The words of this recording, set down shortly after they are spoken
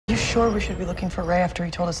sure we should be looking for Ray after he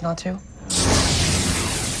told us not to?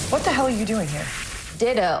 What the hell are you doing here?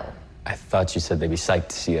 Ditto. I thought you said they'd be psyched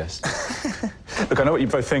to see us. Look, I know what you're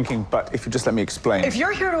both thinking, but if you just let me explain. If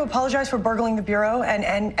you're here to apologize for burgling the Bureau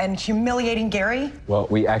and humiliating Gary... Well,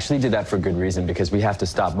 we actually did that for good reason, because we have to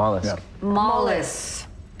stop Mollusk. Yeah. Mollusk.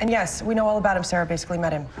 And yes, we know all about him. Sarah basically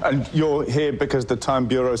met him. And you're here because the Time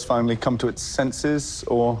Bureau's finally come to its senses,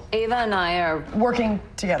 or...? Ava and I are... Working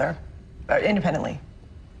together, independently.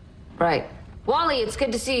 Right. Wally, it's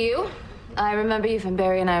good to see you. I remember you from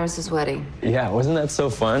Barry and Iris's wedding. Yeah, wasn't that so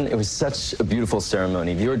fun? It was such a beautiful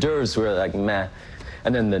ceremony. The hors d'oeuvres were like, meh.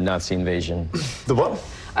 And then the Nazi invasion. The what?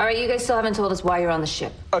 All right, you guys still haven't told us why you're on the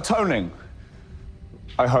ship. Atoning.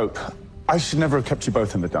 I hope. I should never have kept you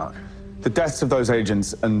both in the dark. The deaths of those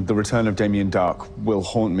agents and the return of Damien Dark will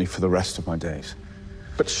haunt me for the rest of my days.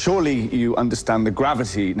 But surely you understand the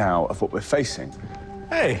gravity now of what we're facing.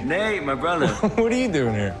 Hey. Nate, my brother. What are you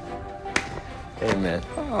doing here? Hey, man.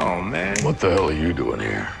 Oh, man. What the hell are you doing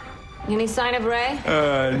here? Any sign of Ray?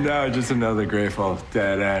 No, just another grateful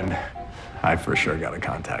dead end. I for sure got a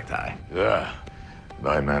contact eye. Yeah. And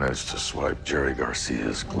I managed to swipe Jerry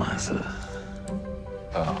Garcia's glasses.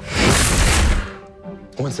 Oh.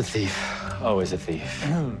 Once a thief, always a thief.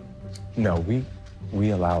 No, we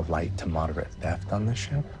allow light to moderate theft on this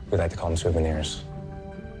ship. We like to call them souvenirs.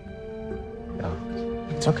 Oh.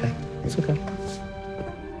 It's okay. It's okay.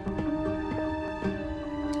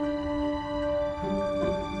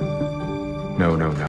 No, no, no.